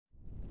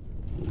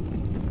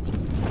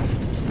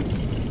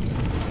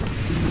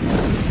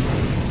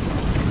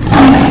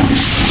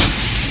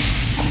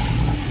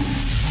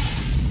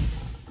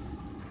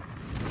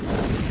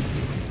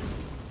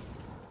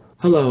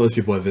Hello, it's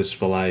your boy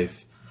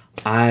Viciousfolife.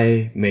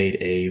 I made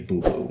a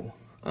boo-boo.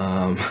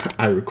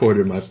 I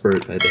recorded my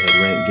first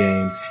head-to-head rank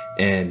game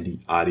and the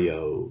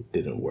audio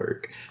didn't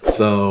work.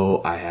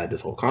 So I had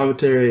this whole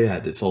commentary, I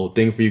had this whole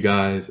thing for you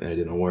guys and it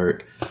didn't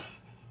work.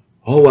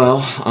 Oh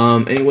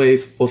well.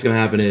 Anyways, what's gonna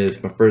happen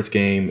is my first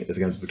game is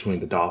gonna be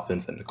between the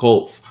Dolphins and the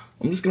Colts.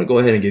 I'm just gonna go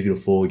ahead and give you the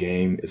full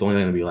game. It's only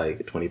gonna be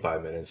like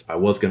 25 minutes. I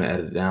was gonna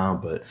edit it down,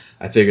 but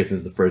I figured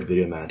since it's the first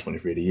video Madden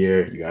 23 of the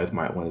year, you guys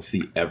might want to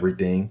see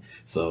everything.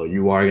 So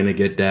you are gonna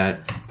get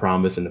that.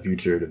 Promise in the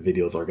future the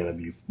videos are gonna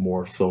be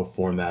more so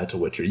formatted to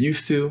what you're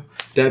used to.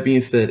 That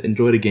being said,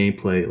 enjoy the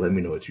gameplay. Let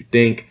me know what you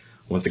think.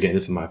 Once again,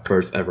 this is my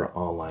first ever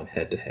online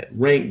head-to-head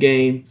rank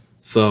game.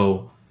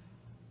 So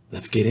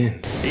let's get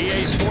in.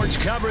 EA Sports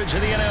coverage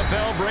of the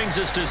NFL brings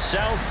us to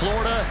South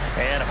Florida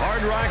and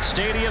Hard Rock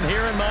Stadium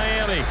here in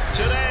Miami.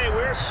 Today,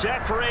 we're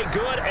set for a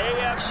good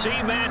AFC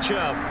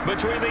matchup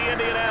between the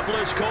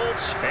Indianapolis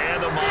Colts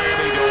and the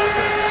Miami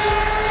Dolphins.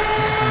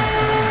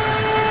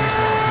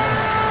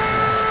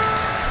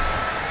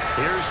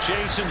 Here's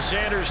Jason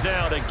Sanders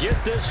now to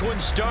get this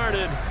one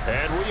started,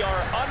 and we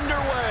are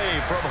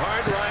underway from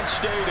Hard Rock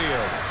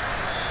Stadium.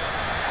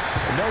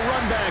 No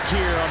run back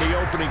here on the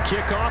opening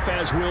kickoff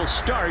as we'll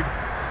start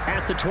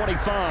at the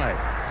 25.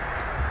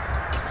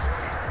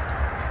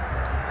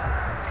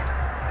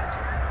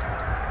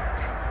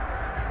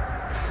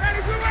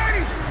 Ready, we're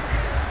ready.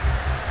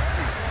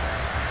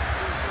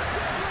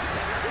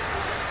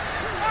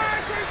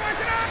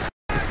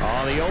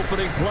 On the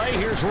opening play,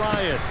 here's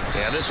Ryan.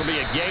 And this will be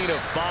a gain of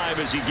 5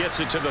 as he gets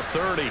it to the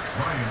 30.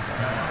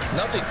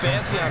 Nothing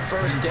fancy on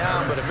first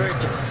down, but a very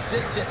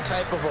consistent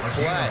type of a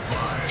play.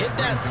 Hit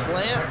that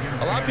slant.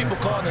 A lot of people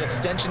call it an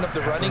extension of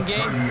the running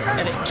game,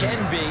 and it can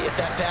be if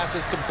that pass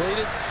is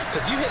completed,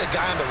 because you hit a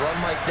guy on the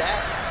run like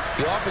that,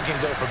 he often can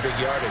go for big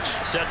yardage.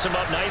 Sets him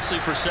up nicely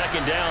for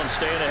second down,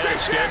 staying ahead of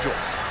schedule.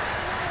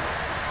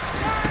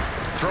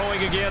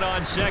 Throwing again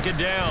on second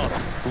down.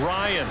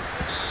 Ryan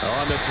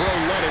on the throw,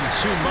 led him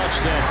too much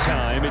that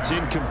time. It's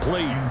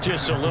incomplete.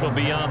 Just a little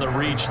beyond the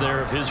reach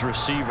there of his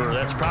receiver.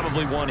 That's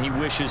probably one he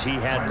wishes he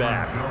had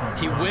back.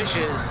 He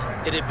wishes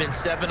it had been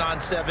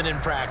 7-on-7 in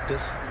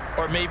practice,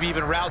 or maybe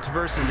even routes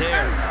versus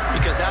air,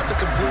 because that's a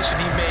completion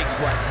he makes,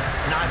 what,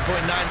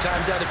 9.9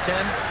 times out of 10?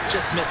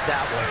 Just missed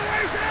that one.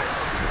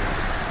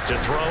 To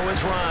throw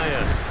is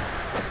Ryan.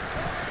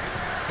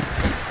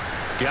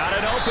 Got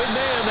an open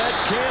man.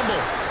 That's Campbell.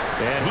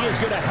 And he is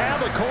going to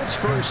have a Colts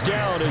first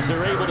down as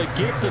they're able to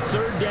get the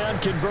third down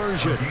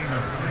conversion.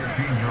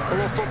 A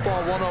little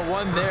football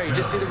 101 there. You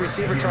just see the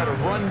receiver try to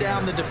run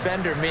down the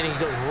defender, meaning he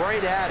goes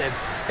right at him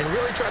and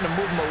really trying to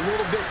move him a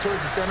little bit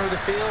towards the center of the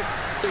field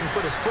so he can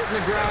put his foot in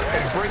the ground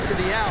and break to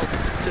the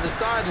out, to the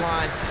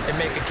sideline, and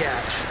make a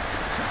catch.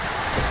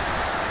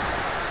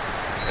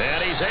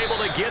 And he's able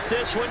to get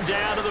this one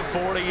down to the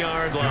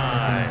 40-yard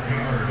line.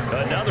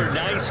 Another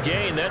nice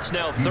gain. That's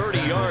now 30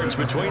 yards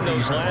between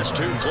those last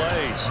two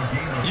plays.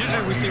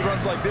 Usually we see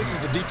runs like this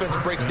as the defense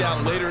breaks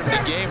down later in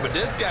the game, but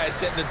this guy is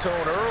setting the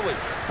tone early,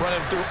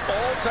 running through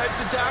all types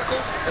of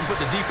tackles and put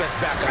the defense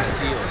back on its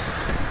heels.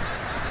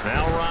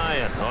 Now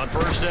Ryan on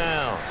first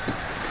down.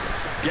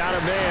 Got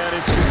a man.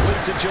 It's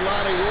complete to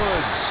Jelani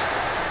Woods.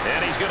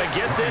 And he's going to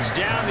get this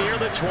down near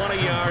the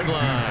 20-yard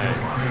line.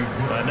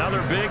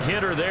 Another big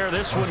hitter there.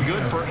 This one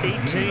good for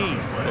 18.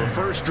 The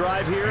first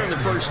drive here and the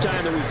first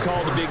time that we've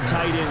called the big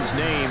tight end's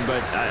name,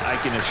 but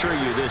I can assure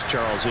you this,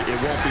 Charles, it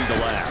won't be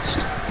the last.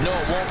 No,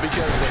 it won't,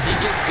 because when he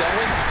gets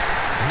going,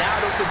 now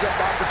it opens up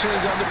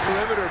opportunities on the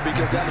perimeter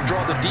because that'll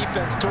draw the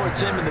defense towards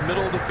him in the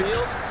middle of the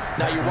field.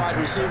 Now your wide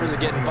receivers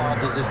are getting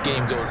involved as this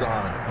game goes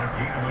on.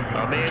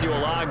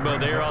 Emmanuel Ogbah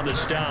there on the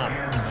stop.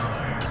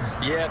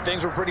 Yeah,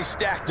 things were pretty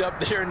stacked up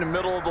there in the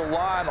middle of the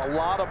line. A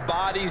lot of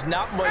bodies,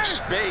 not much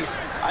space.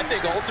 I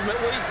think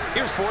ultimately he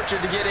was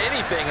fortunate to get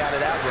anything out of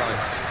that run.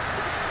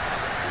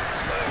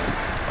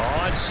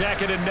 On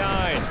 2nd and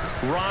 9,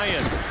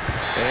 Ryan.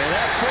 And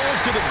that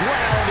falls to the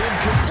ground,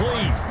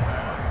 incomplete.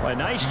 A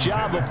nice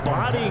job of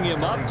bodying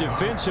him up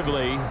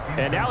defensively.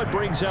 And now it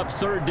brings up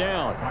third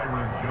down.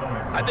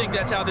 I think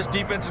that's how this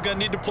defense is going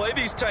to need to play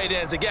these tight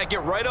ends. They got to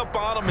get right up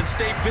on them and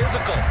stay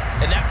physical.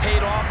 And that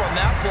paid off on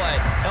that play,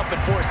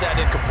 helping force that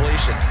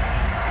incompletion.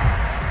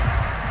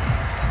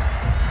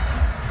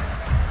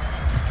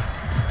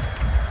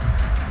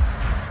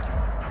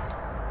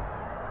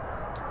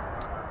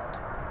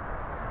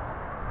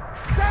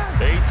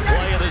 Eighth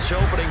play of this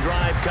opening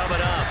drive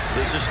coming up.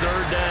 This is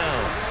third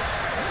down.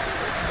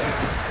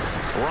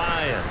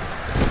 Ryan.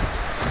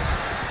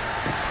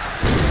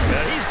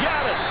 And he's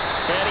got it.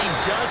 And he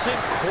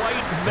doesn't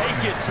quite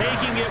make it,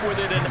 taking it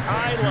within an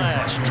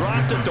eyelash.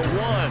 Dropped it to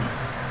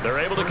 1. They're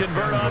able to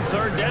convert on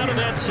third down, and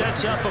that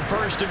sets up a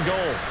first and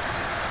goal.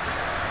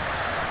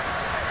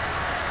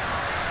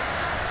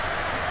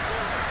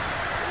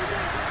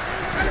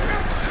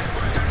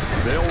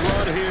 They'll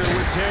run here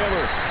with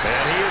Taylor.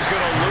 And he is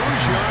going to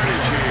lose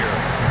yardage here.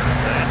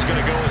 That's going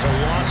to go as a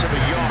loss of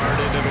a yard,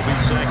 and it'll be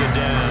second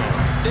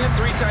down. They have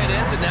 3 tight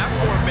ends in that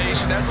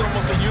formation. That's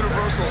almost a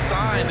universal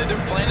sign that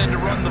they're planning to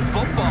run the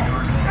football.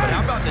 But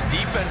how about the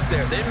defense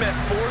there? They met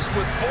force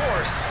with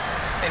force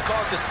and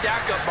caused a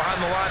stack up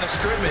behind the line of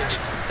scrimmage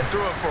and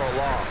threw it for a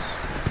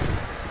loss.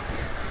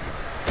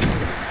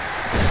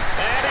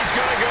 And he's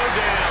going to go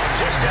down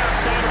just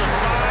outside of the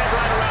 5,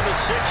 right around the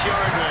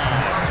 6-yard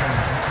line.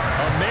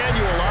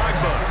 Emmanuel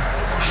Agba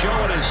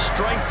showing his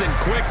strength and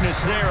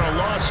quickness there, a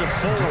loss of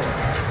 4.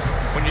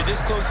 When you're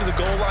this close to the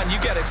goal line, you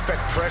got to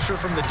expect pressure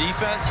from the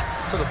defense,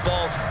 so the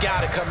ball's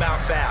got to come out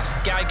fast.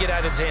 Got to get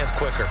out of his hands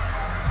quicker.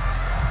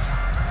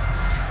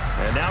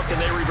 And now can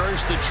they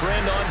reverse the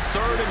trend on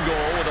 3rd and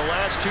goal with the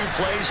last 2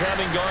 plays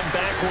having gone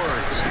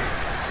backwards?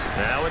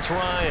 Now it's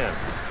Ryan.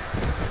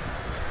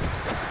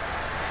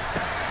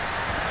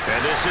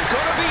 And this is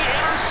going to be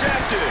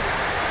intercepted.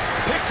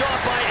 Picked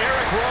off by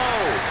Eric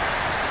Rowe.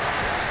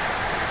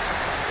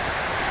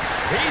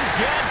 He's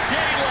got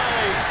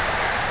daylight.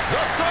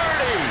 The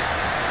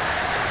 30.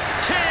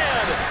 10.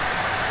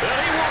 And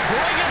he will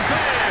bring it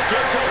back.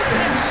 It's a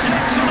pick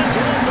 6 and a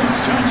Dolphins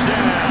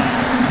touchdown.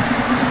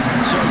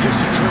 So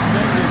just a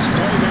tremendous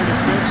play there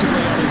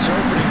defensively on his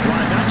opening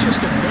drive. Not just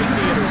to make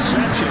the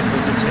interception,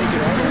 but to take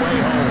it all the way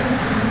home.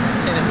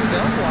 And it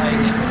felt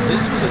like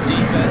this was a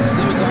defense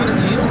that was on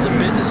its heels a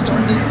bit to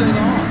start this thing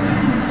off.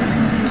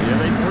 Yeah,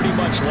 they pretty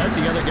much let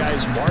the other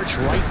guys march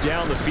right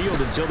down the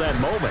field until that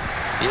moment.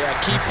 Yeah,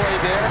 key play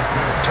there.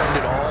 Turned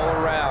it all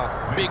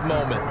around. Big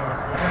moment.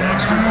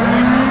 Extra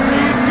point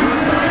made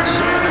good by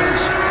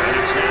Sanders. And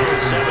it's now a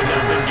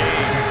 7-0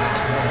 game.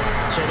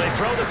 So they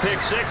throw the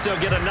pick 6. They'll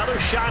get another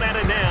shot at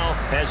it now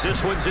as this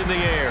one's in the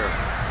air.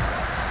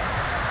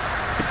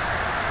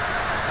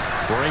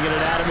 Bringing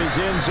it out of his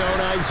end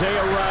zone,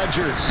 Isaiah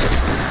Rodgers.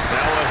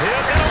 Now a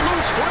hit and a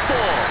loose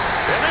football.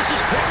 And this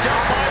is picked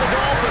up by the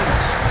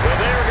Dolphins. And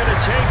they're going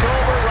to take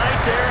over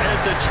right there at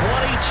the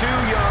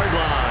 22-yard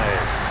line.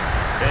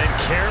 And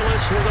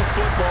careless with a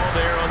football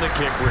there on the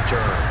kick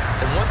return.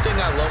 And one thing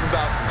I love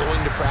about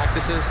going to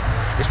practices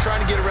is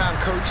trying to get around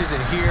coaches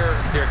and hear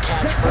their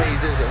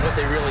catchphrases and what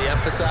they really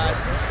emphasize.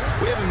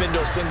 We haven't been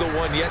to a single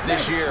one yet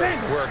this year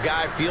where a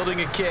guy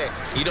fielding a kick,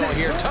 you don't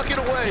hear, tuck it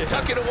away,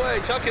 tuck it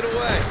away, tuck it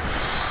away.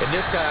 And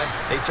this time,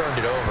 they turned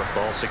it over.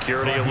 Ball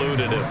security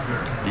eluded him.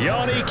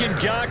 Yannick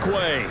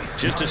Ngakoue.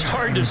 Just as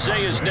hard to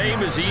say his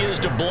name as he is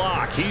to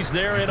block. He's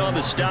there and on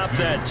the stop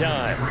that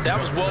time. That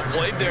was well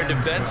played there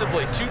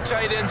defensively. 2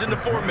 tight ends in the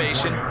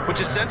formation, which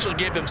essentially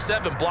gave them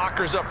 7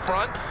 blockers up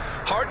front.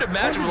 Hard to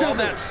imagine with all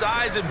that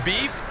size and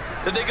beef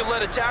that they could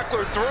let a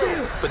tackler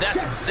through. But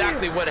that's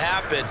exactly what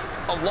happened.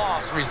 A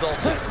loss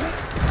resulted.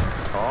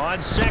 On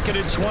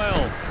 2nd and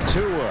 12,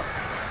 Tua.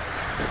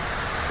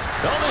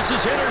 Oh, this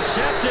is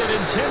intercepted,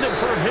 intended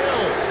for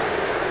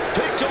Hill.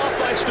 Picked off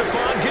by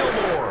Stephon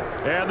Gilmore.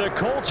 And the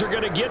Colts are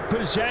going to get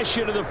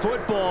possession of the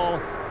football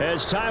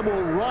as time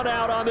will run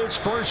out on this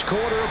first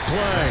quarter of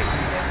play.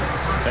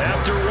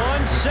 After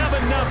one,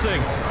 7-0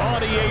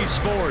 on EA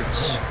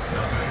Sports.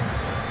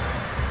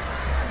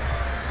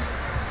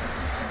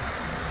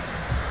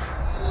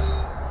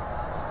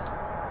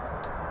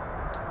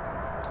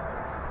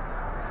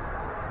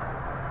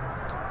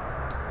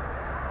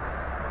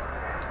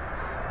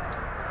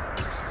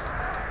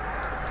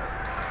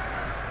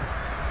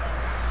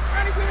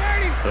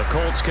 The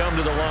Colts come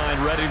to the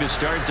line ready to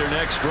start their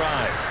next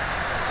drive.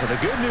 Well, the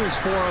good news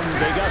for them,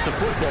 they got the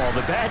football.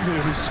 The bad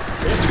news,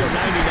 they have to go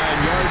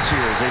 99 yards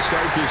here as they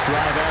start this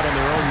drive out on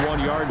their own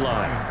 1-yard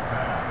line.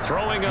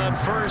 Throwing on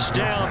first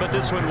down, but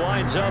this one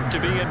winds up to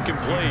be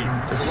incomplete.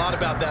 There's a lot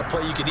about that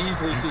play you could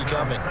easily see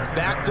coming.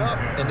 Backed up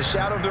in the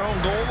shadow of their own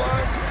goal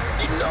line,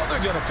 you know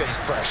they're going to face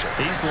pressure.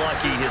 He's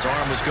lucky his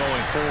arm was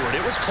going forward.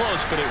 It was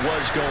close, but it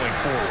was going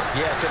forward.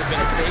 Yeah, it could have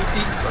been a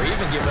safety or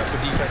even give up a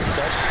defensive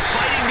touchdown.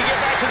 Fighting to get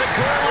back to the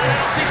goal line. I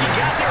don't think he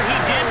got there. He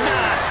did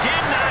not.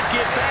 Did not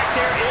get back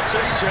there. It's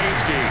a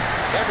safety.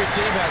 Every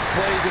team has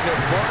plays in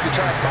their book to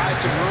try and buy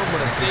some room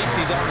when a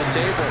safety's on the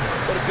table.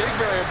 But a big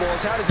variable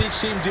is how does each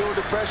team deal with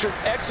the pressure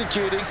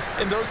executing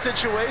in those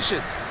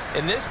situations.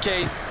 In this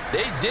case,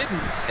 they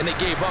didn't, and they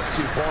gave up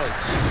 2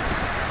 points.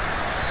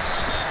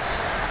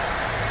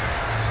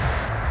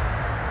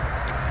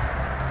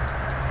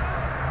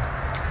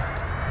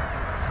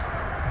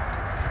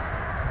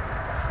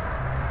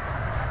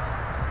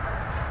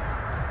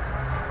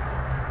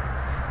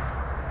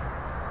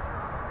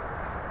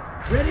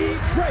 Ready,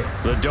 break.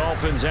 The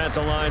Dolphins at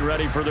the line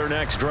ready for their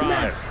next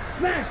drive.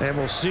 And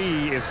we'll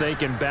see if they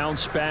can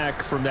bounce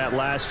back from that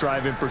last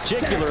drive in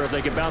particular, if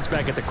they can bounce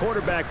back at the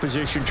quarterback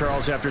position,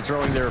 Charles, after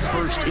throwing their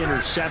first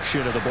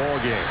interception of the ball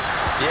game.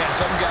 Yeah,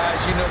 some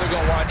guys, you know they're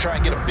going to want to try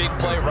and get a big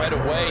play right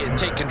away and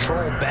take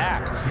control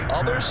back.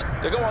 Others,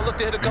 they're going to look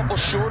to hit a couple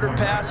shorter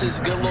passes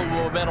and get a little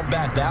momentum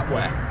back that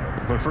way.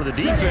 But for the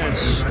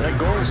defense, that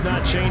goal is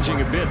not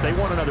changing a bit. They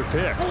want another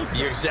pick.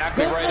 You're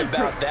exactly right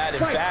about that.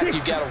 In fact,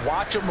 you've got to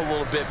watch them a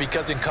little bit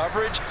because in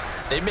coverage,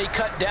 they may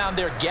cut down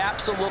their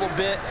gaps a little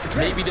bit,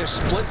 maybe their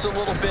splits a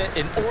little bit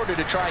in order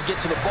to try and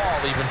get to the ball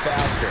even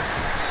faster.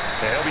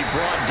 And he'll be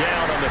brought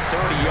down on the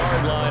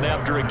 30-yard line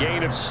after a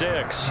gain of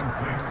 6. It's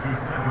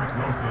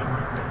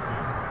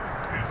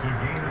a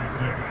gain of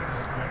 6.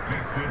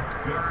 Makes it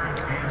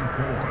 3rd and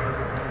 4.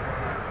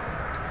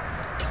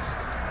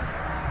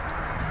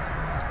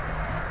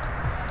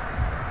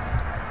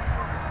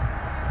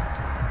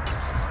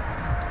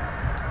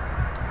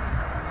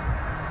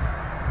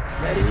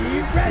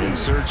 In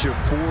search of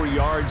 4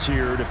 yards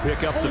here to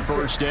pick up the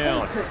first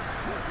down.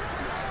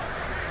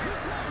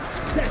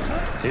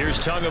 Here's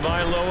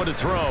Tagovailoa to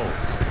throw.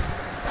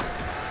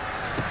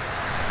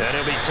 And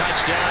he'll be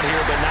touched down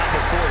here, but not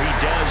before he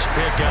does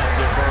pick up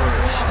the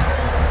first.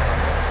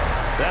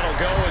 That'll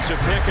go as a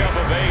pickup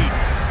of 8.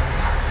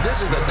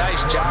 This is a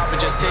nice job of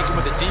just taking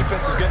what the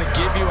defense is going to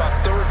give you on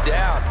 3rd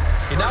down.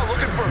 You're not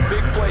looking for a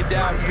big play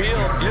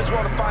downfield. You just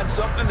want to find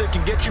something that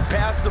can get you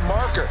past the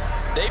marker.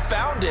 They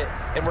found it,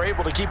 and were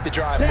able to keep the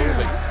drive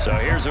moving. So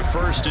here's a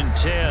 1st and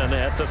 10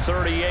 at the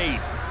 38.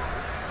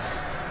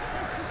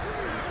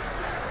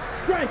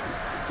 Strike!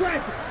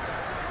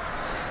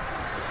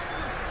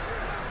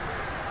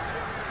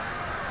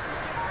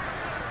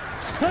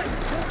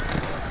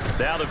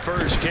 Now the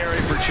first carry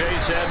for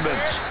Chase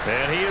Edmonds.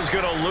 And he is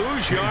going to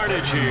lose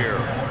yardage here.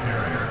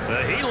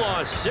 He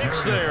lost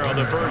 6 there on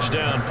the first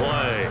down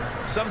play.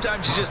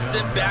 Sometimes you just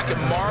sit back and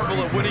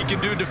marvel at what he can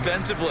do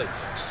defensively.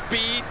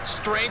 Speed,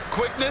 strength,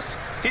 quickness,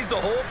 he's the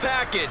whole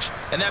package.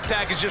 And that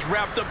package just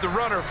wrapped up the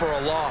runner for a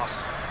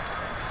loss.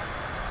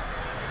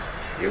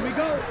 Here we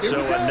go.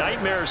 So a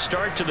nightmare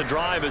start to the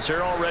drive as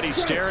they're already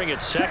staring at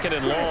 2nd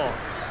and long.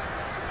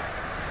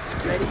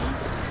 Ready?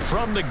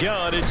 From the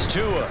gun, it's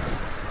Tua.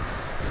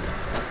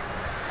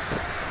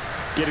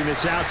 Getting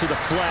this out to the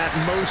flat,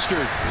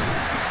 Mostert.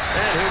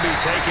 And he'll be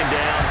taken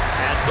down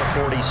at the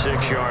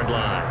 46-yard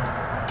line.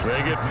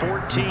 They get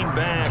 14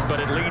 back, but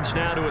it leads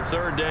now to a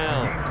 3rd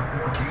down.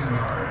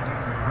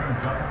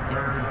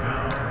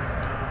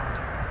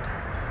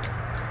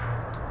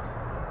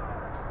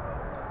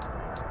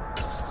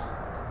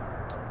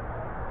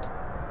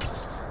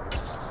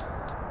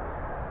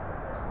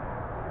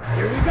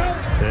 Here we go.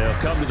 They'll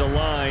come to the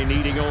line,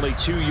 needing only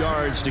 2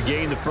 yards to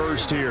gain the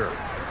first here.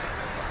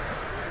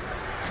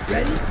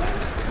 Ready?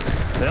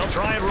 They'll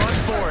try and run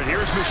for it.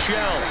 Here's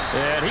Michel.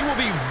 And he will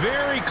be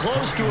very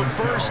close to a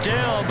first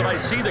down, but I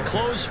see the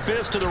closed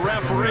fist of the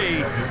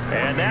referee,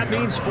 and that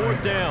means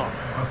 4th down.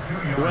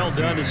 Well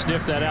done to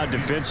sniff that out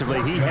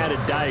defensively. He had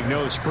it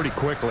diagnosed pretty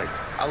quickly.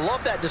 I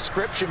love that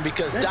description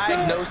because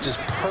diagnosed is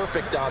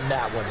perfect on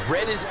that one.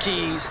 Read his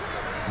keys,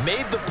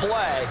 made the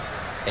play,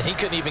 and he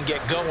couldn't even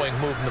get going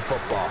moving the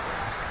football.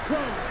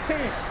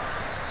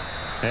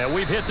 And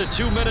we've hit the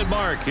 2-minute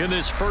mark in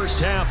this first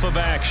half of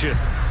action.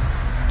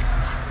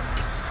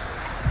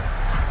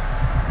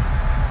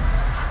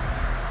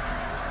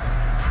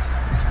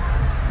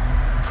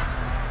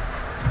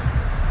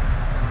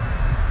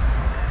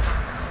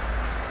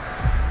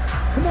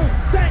 Come on,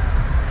 set.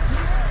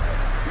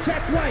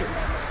 Check right.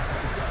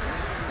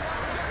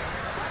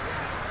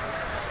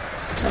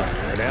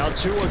 And now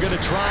Tua going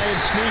to try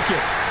and sneak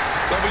it.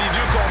 But when you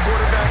do call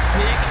quarterback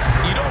sneak,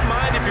 you don't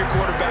mind if your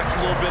quarterback's a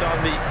little bit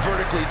on the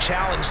vertically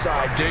challenged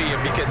side, do you?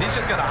 Because he's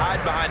just going to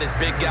hide behind his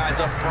big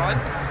guys up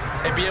front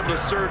and be able to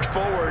surge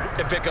forward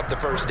and pick up the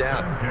first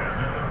down.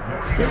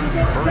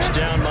 First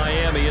down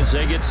Miami as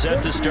they get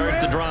set to start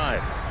the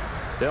drive.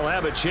 They'll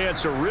have a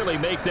chance to really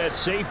make that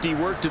safety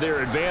work to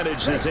their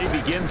advantage as they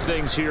begin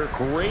things here.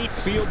 Great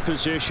field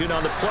position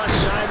on the plus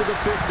side of the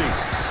 50.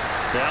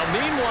 Now,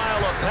 meanwhile,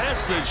 a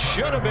pass that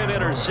should have been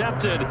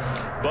intercepted,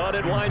 but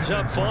it winds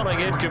up falling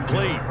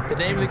incomplete. The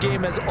name of the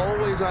game, as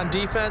always on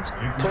defense,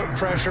 put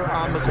pressure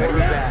on the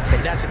quarterback,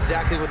 and that's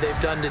exactly what they've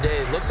done today.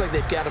 It looks like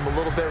they've got him a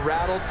little bit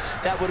rattled.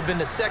 That would have been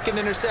the 2nd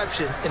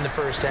interception in the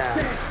first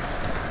half.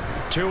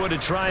 Tua to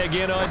try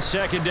again on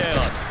 2nd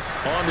down.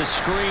 On the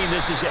screen,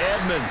 this is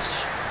Edmonds.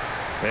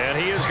 And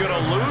he is going to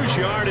lose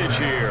yardage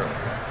here.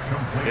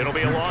 It'll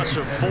be a loss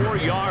of 4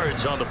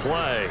 yards on the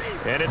play.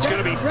 And it's going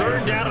to be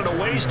 3rd down and a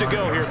ways to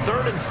go here.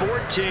 3rd and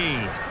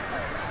 14.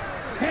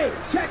 Hey,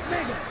 check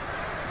nigga.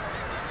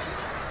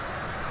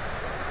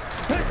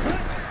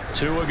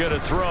 Tua going to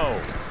throw.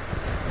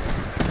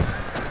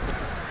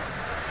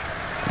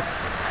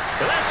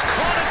 That's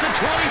caught at the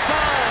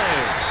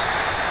 25.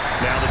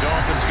 Now the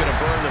Dolphins going to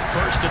burn the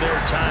first of their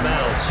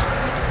timeouts,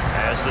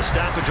 as the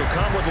stoppage will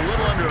come with a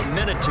little under a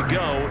minute to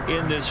go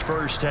in this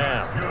first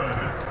half.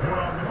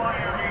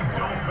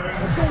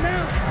 Let's go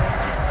now.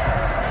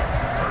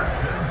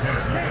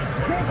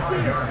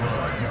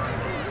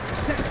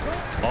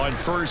 On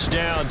first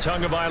down,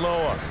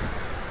 Tagovailoa.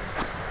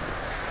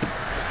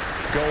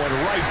 Going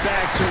right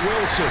back to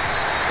Wilson.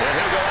 And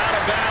he'll go out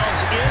of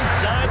bounds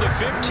inside the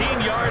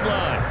 15-yard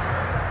line.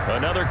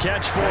 Another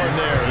catch for him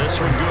there. This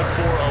one good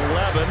for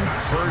 11.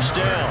 First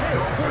down.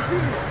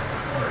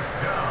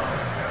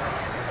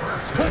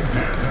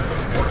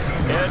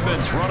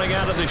 Edmonds running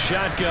out of the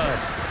shotgun.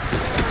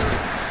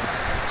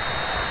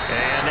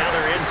 And now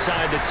they're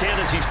inside the 10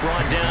 as he's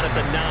brought down at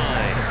the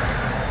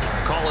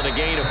 9. call it a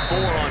gain of 4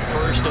 on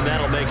first, and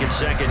that'll make it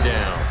second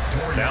down.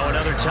 Now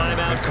another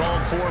timeout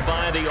called for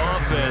by the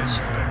offense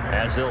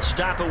as they'll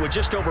stop it with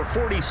just over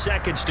 40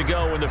 seconds to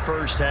go in the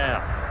first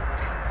half.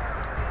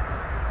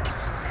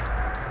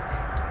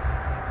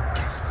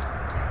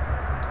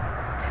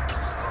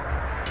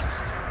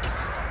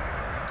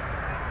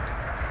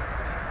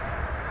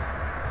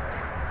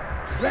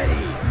 Ready.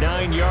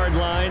 9-yard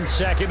line,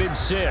 2nd and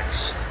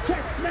 6.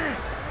 Check smack.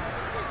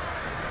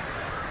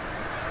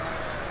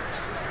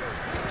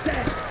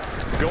 Set.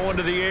 Going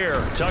to the air,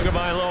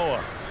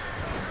 Tagovailoa.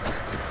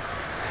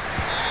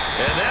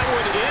 And that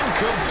one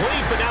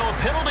incomplete, but now a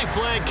penalty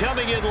flag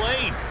coming in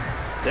late.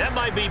 That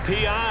might be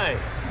PI.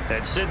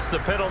 And since the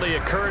penalty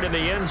occurred in the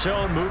end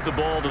zone, move the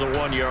ball to the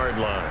 1-yard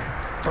line.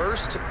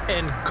 1st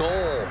and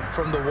goal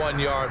from the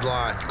 1-yard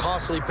line.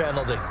 Costly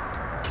penalty.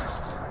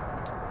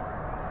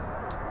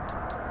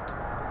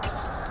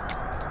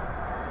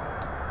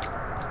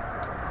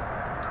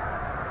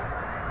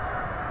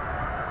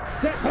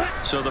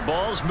 So the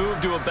ball's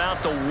moved to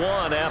about the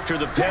 1 after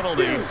the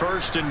penalty.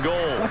 1st and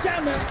goal. Watch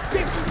out now.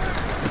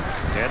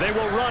 And they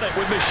will run it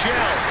with Michel.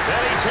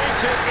 And he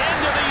takes it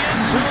into the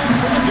end zone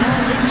for the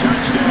Dolphin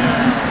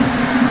touchdown.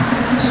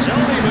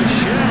 Sony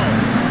Michel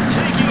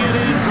taking it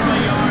in from a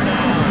yard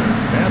out.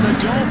 And the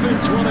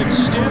Dolphins will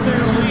extend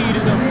their lead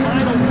in the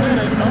final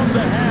minute of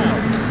the half.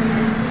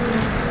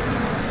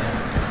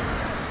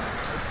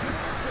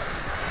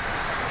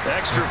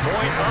 Extra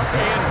point up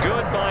and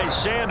good by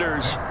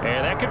Sanders.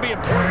 And that could be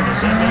important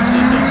as that makes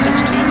this a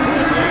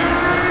 16-point lead.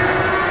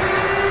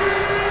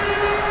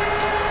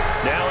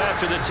 Now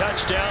after the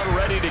touchdown,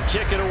 ready to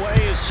kick it away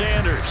is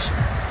Sanders.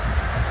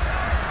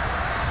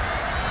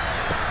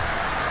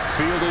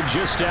 Fielded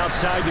just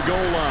outside the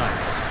goal line.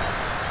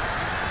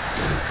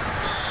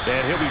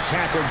 And he'll be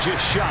tackled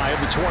just shy of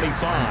the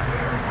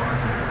 25.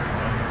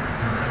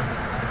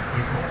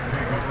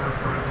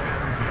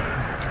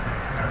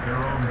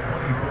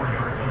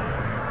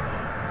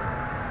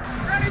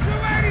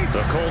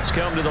 The Colts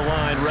come to the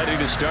line ready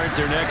to start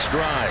their next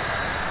drive.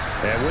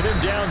 And with him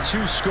down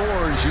 2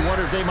 scores, you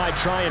wonder if they might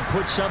try and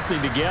put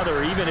something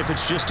together, even if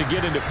it's just to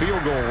get into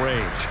field goal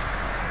range.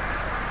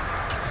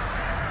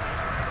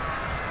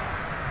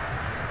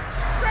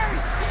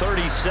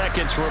 30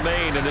 seconds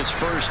remain in this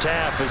first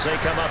half as they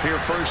come up here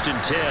 1st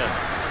and 10.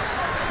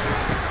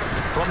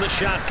 From the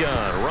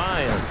shotgun,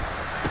 Ryan.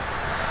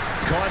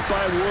 Caught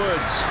by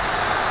Woods.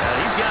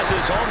 He's got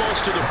this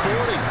almost to the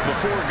 40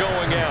 before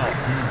going out.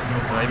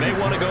 They may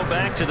want to go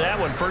back to that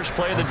one. First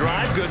play of the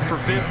drive, good for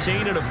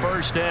 15 and a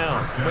first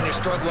down. When you're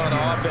struggling on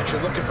offense,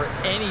 you're looking for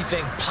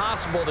anything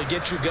possible to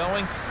get you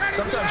going.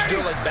 Sometimes you do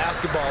it like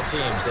basketball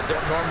teams that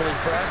don't normally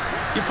press.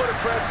 You put a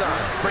press on,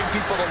 bring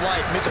people to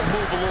life, make them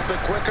move a little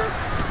bit quicker.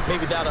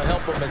 Maybe that'll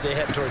help them as they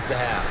head towards the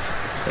half.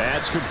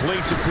 That's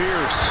complete to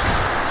Pierce.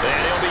 And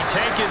he'll be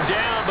taken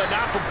down, but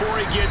not before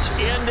he gets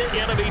into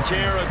enemy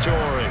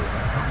territory.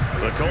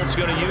 The Colts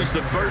going to use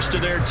the first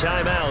of their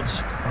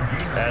timeouts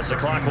as the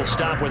clock will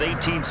stop with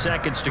 18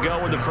 seconds to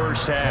go in the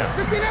first half.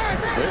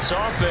 This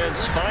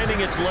offense finding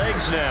its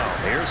legs now.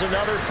 Here's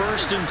another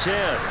 1st and 10.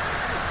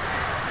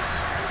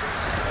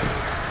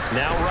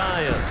 Now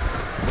Ryan.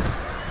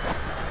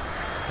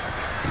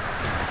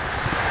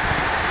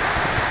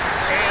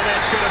 And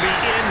that's going to be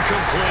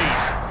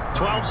incomplete.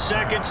 12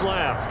 seconds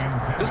left.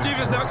 This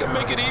defense not going to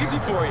make it easy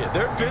for you.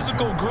 They're a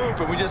physical group,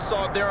 and we just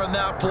saw it there on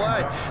that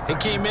play. He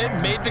came in,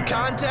 made the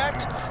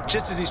contact,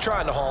 just as he's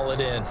trying to haul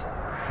it in.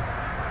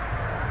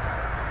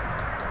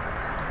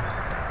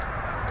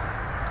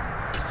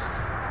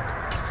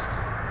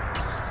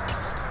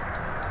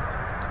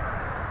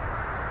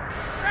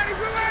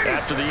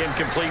 After the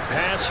incomplete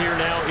pass, here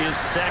now is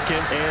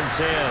 2nd and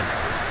 10.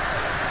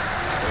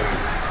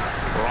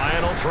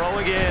 Ryan will throw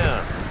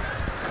again.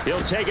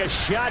 He'll take a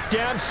shot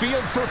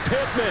downfield for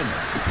Pittman.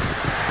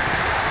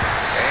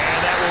 And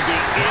that will be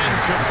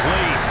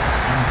incomplete.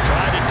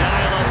 Tried to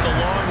dial up the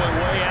long one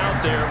way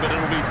out there, but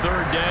it'll be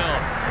 3rd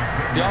down.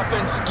 The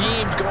offense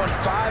schemed going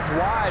 5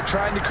 wide,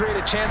 trying to create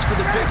a chance for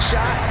the big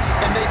shot,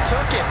 and they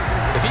took it.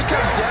 If he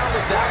comes down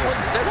with that one,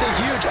 that's a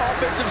huge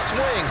offensive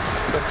swing.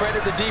 But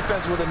credit the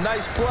defense with a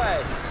nice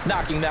play,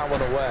 knocking that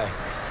one away.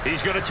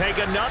 He's going to take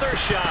another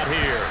shot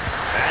here.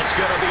 That's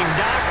going to be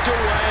knocked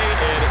away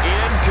and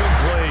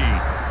incomplete.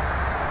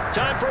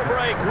 Time for a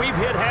break. We've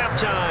hit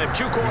halftime.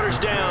 2 quarters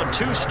down.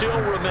 2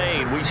 still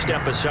remain. We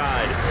step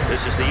aside.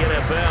 This is the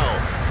NFL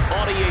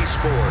on EA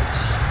Sports.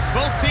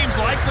 Both teams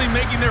likely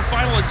making their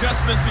final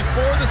adjustments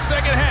before the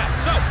second half.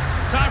 So,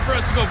 time for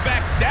us to go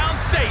back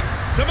downstate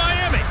to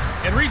Miami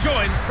and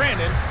rejoin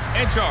Brandon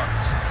and Charles.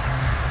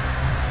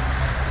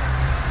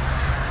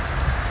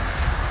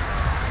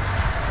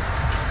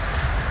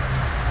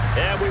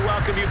 And we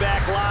welcome you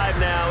back live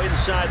now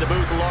inside the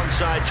booth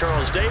alongside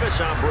Charles Davis.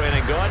 I'm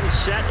Brandon Gaudin,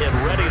 set and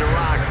ready to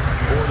rock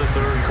for the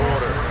 3rd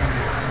quarter.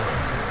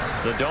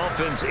 The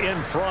Dolphins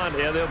in front,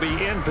 and they'll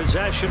be in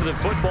possession of the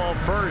football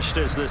first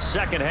as the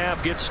second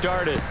half gets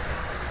started.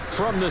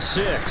 From the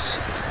 6.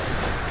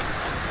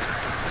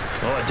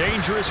 Oh, a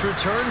dangerous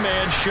return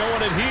man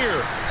showing it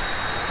here.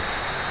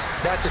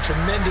 That's a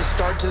tremendous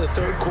start to the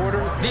third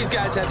quarter. These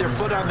guys had their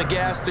foot on the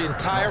gas the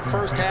entire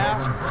first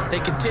half. They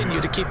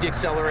continue to keep the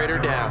accelerator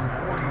down.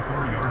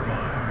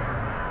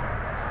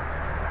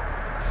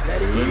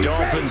 The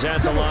Dolphins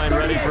at the line,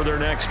 ready for their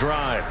next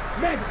drive.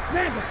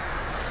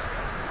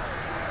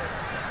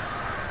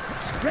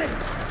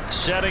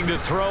 Setting to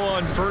throw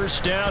on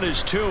first down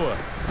is Tua.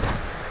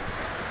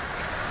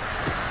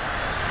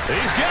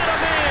 He's got a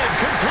man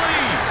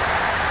complete.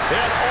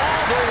 And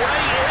all the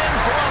way in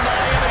for a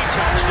Miami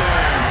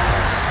touchdown.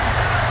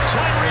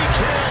 Tyreek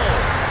Hill,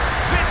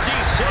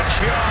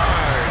 56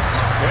 yards.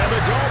 And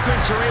the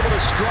Dolphins are able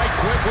to strike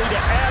quickly to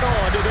add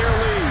on to their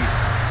lead.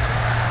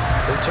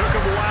 It took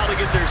them a while to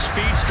get their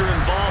speedster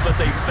involved, but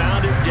they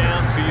found it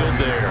downfield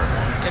there.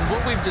 And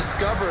what we've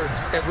discovered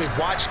as we've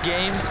watched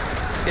games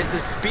is the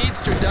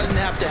speedster doesn't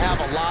have to have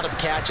a lot of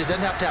catches,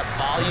 doesn't have to have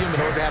volume in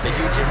order to have a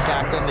huge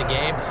impact on the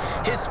game.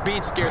 His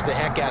speed scares the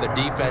heck out of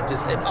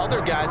defenses, and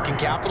other guys can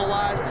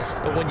capitalize,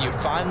 but when you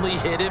finally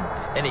hit him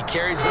and he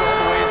carries it all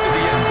the way into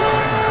the end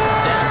zone,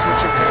 that's what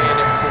you're paying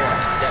him for.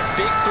 That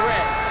big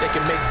threat that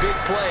can make big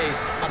plays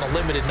on a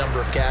limited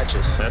number of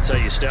catches. That's how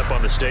you step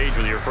on the stage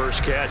with your first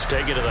catch,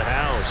 take it to the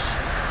house.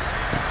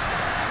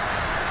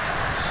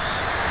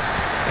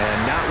 And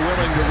not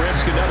willing to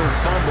risk another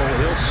fumble,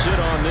 he'll sit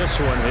on this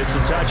one. It's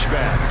a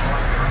touchback.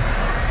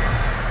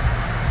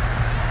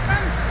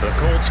 The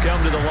Colts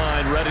come to the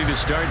line, ready to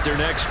start their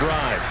next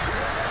drive.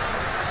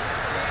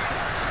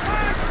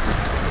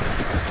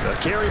 A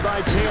carry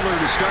by Taylor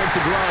to start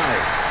the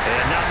drive.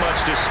 And not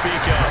much to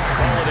speak of.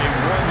 Call it a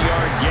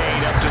 1-yard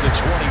gain up to the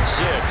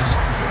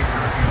 26.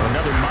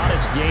 Another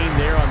modest gain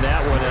there on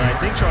that one. And I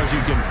think, Charles,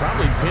 you can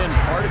probably pin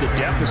part of the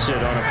deficit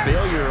on a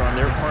failure on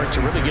their part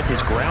to really get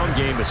this ground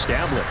game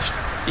established.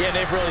 Yeah,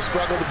 they've really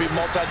struggled to be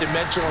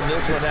multidimensional in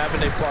this one,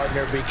 haven't they,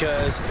 partner?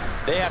 Because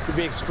they have to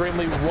be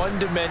extremely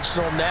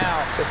one-dimensional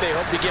now if they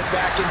hope to get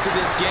back into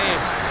this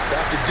game. They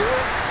have to do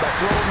it by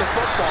throwing the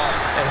football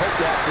and hope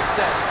to have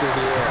success through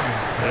the air.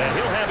 And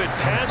he'll have it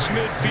past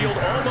midfield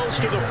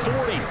almost to the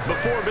 40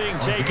 before being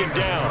taken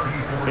down.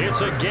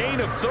 It's a gain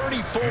of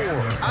 34.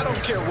 I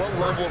don't care what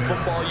level of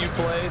football you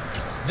played.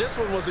 This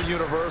one was a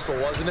universal,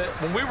 wasn't it?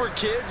 When we were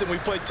kids and we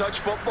played touch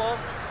football,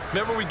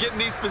 remember we get in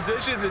these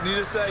positions and you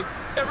just say,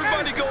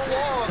 everybody go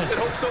along and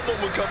hope someone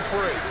would come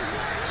free.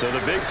 So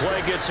the big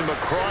play gets him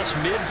across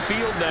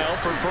midfield now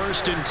for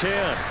 1st and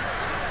 10.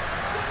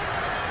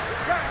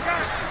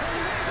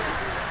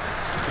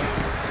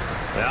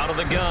 Out of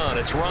the gun,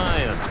 it's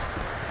Ryan.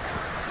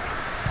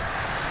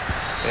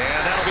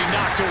 And that'll be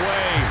knocked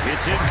away.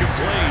 It's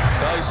incomplete.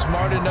 Well, he's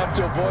smart enough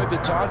to avoid the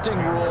taunting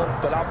rule,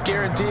 but I'll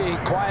guarantee he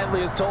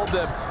quietly has told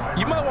them,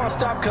 you might want to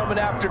stop coming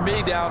after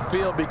me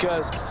downfield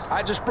because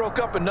I just broke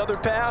up another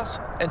pass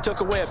and took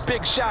away a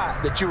big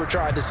shot that you were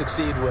trying to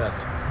succeed with.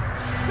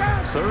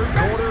 Third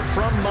quarter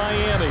from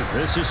Miami.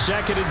 This is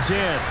 2nd and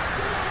 10.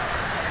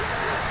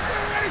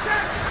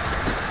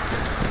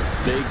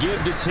 They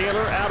give to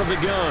Taylor out of the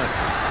gun.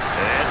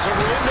 And some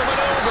room to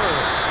maneuver.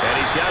 And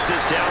he's got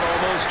this down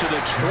almost to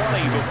the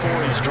 20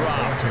 before he's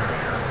dropped.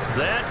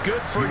 That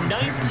good for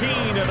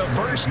 19 and a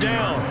 1st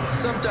down.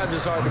 Sometimes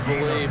it's hard to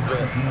believe,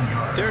 but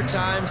there are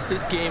times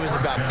this game is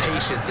about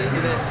patience,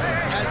 isn't it?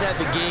 Has had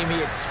the game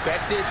he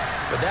expected,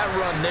 but that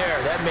run there,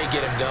 that may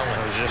get him going.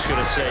 I was just going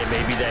to say,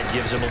 maybe that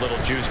gives him a little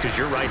juice because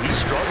you're right, he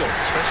struggled,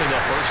 especially in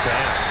that first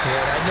half. Yeah,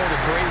 and I know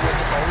the great ones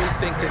always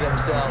think to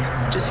themselves,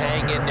 just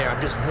hang in there. I'm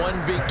just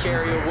one big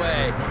carry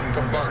away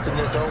from busting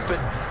this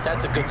open.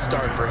 That's a good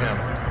start for him.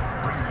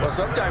 Well,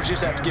 sometimes you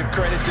just have to give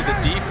credit to the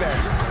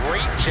defense.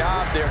 Great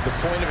job there at the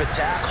point of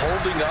attack,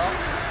 holding up.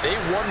 They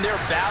won their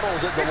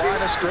battles at the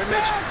line of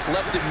scrimmage,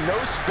 left him no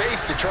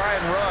space to try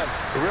and run.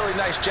 A really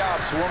nice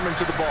job swarming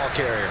to the ball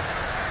carrier.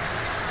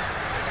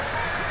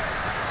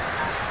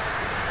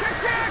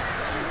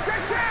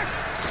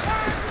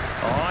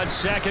 On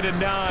 2nd and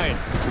 9,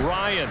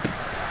 Ryan.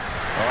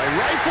 He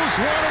rifles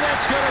one, and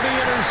that's going to be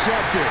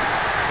intercepted.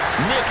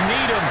 Nick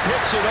Needham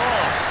picks it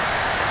off.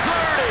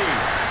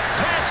 30.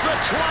 Past the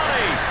 20.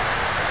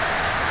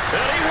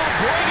 And he will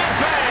bring it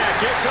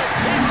back. It's a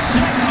pick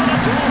 6 and a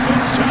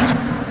Dolphins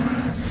touchdown.